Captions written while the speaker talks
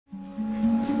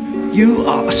You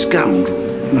are a scoundrel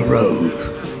and a rogue.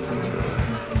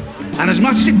 And as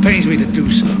much as it pains me to do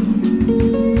so...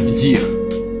 Yeah.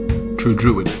 True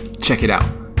Druid, check it out.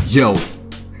 Yo.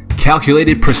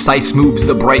 Calculated, precise moves,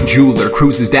 the bright jeweler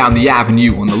cruises down the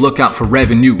avenue on the lookout for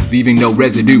revenue, leaving no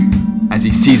residue. As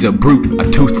he sees a brute,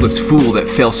 a toothless fool that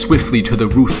fell swiftly to the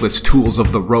ruthless tools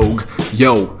of the rogue.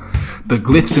 Yo. The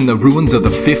glyphs in the ruins of the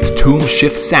fifth tomb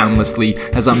shift soundlessly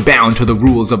as I'm bound to the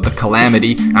rules of the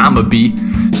calamity. I'ma be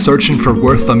searching for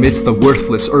worth amidst the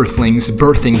worthless earthlings,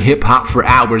 birthing hip-hop for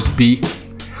hours be.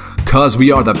 Cause we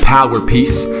are the power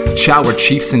piece, shower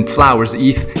chiefs and flowers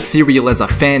ethereal as a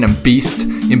phantom beast,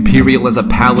 imperial as a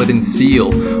paladin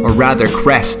seal, or rather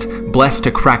crest, blessed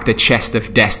to crack the chest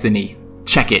of destiny.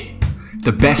 Check it.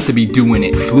 The best to be doing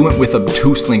it, fluent with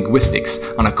obtuse linguistics,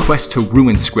 on a quest to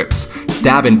ruin scripts,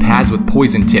 stabbing pads with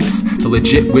poison tips, the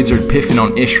legit wizard piffing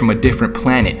on ish from a different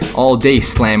planet, all day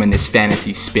slamming this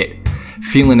fantasy spit.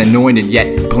 Feeling anointed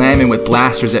yet blamming with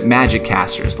blasters at magic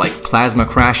casters like plasma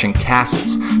crashing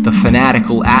castles, the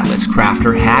fanatical atlas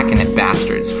crafter hacking at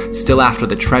bastards, still after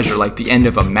the treasure like the end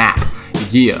of a map.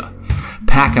 Yeah.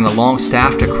 Packing a long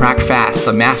staff to crack fast,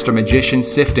 the master magician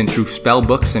sifting through spell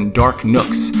books and dark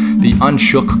nooks, the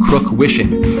unshook crook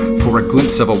wishing for a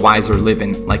glimpse of a wiser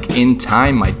living, like in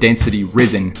time my density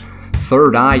risen.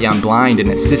 Third eye I'm blind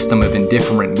in a system of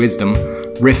indifferent wisdom.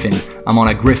 Riffin', I'm on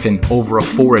a griffin over a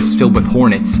forest filled with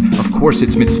hornets. Of course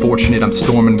it's misfortunate I'm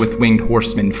storming with winged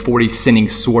horsemen, 40 sinning,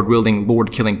 sword-wielding,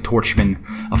 lord-killing torchmen.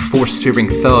 A force-fearing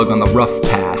thug on the rough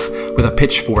path, with a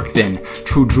pitchfork then.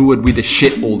 True druid, we the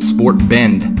shit, old sport,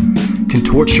 bend. Can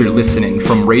torture listening,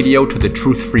 from radio to the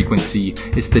truth frequency.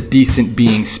 It's the decent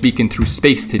being speaking through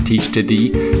space to teach to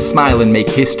thee. Smile and make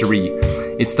history.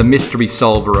 It's the mystery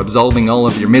solver, absolving all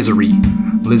of your misery.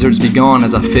 Lizards be gone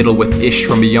as I fiddle with ish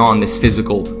from beyond this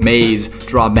physical maze.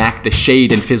 Draw back the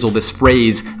shade and fizzle this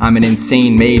phrase. I'm an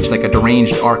insane mage like a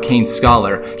deranged arcane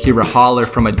scholar. Hear a holler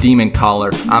from a demon caller.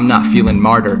 I'm not feeling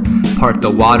martyr. Part the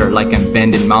water like I'm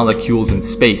bending molecules in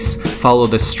space. Follow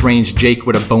the strange Jake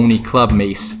with a bony club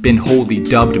mace. Been wholly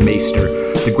dubbed maester.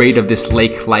 The grade of this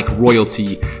lake like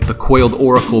royalty. The coiled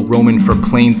oracle roaming for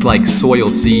plains like soil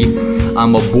see.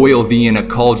 I'ma boil thee in a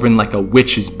cauldron like a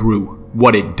witch's brew.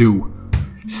 What it do?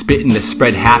 Spittin' to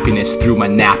spread happiness through my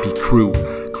nappy crew.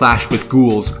 Clash with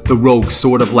ghouls, the rogue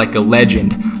sort of like a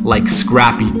legend, like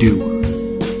Scrappy Doo.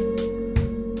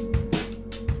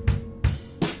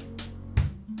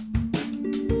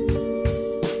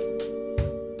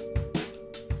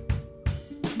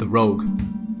 The Rogue.